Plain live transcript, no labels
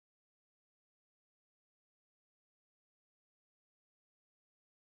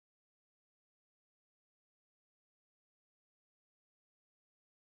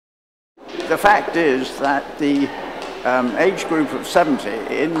the fact is that the age group of 70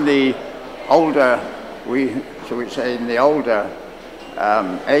 in the older, shall we say, in the older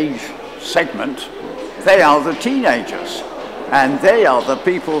age segment, they are the teenagers, and they are the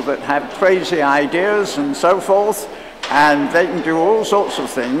people that have crazy ideas and so forth, and they can do all sorts of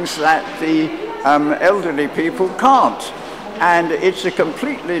things that the elderly people can't. And it's a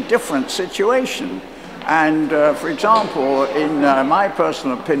completely different situation. And for example, in my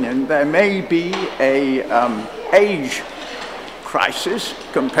personal opinion, there may be a age crisis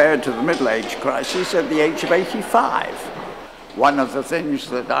compared to the middle age crisis at the age of 85. One of the things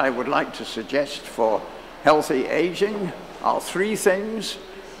that I would like to suggest for healthy aging are three things.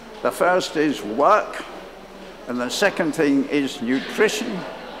 The first is work, and the second thing is nutrition,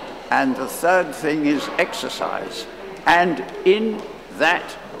 and the third thing is exercise. And in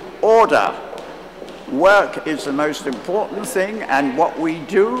that order, work is the most important thing, and what we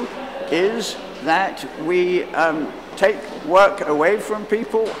do is that we take work away from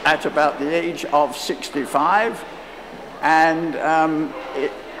people at about the age of 65, and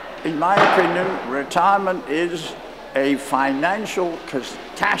in my opinion, retirement is a financial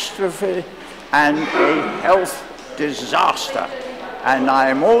catastrophe and a health disaster. And I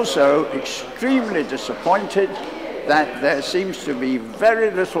am also extremely disappointed that there seems to be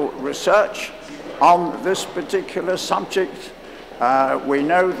very little research on this particular subject. We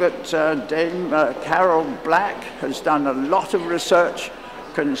know that Dame Carol Black has done a lot of research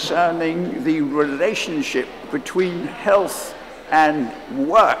concerning the relationship between health and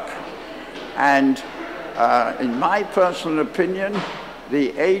work. And in my personal opinion,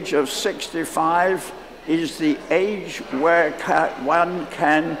 the age of 65 is the age where one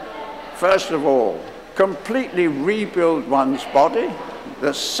can, first of all, completely rebuild one's body.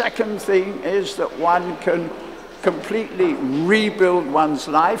 The second thing is that one can completely rebuild one's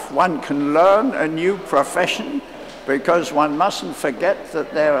life. One can learn a new profession, because one mustn't forget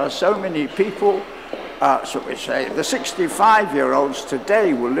that there are so many people, so we say, the 65-year-olds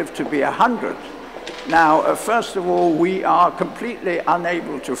today will live to be 100. Now, first of all, we are completely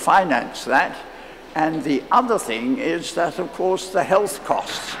unable to finance that. And the other thing is that, of course, the health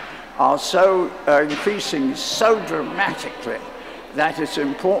costs are so increasing so dramatically that it's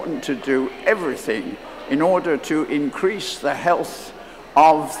important to do everything in order to increase the health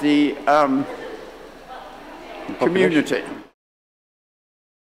of the community.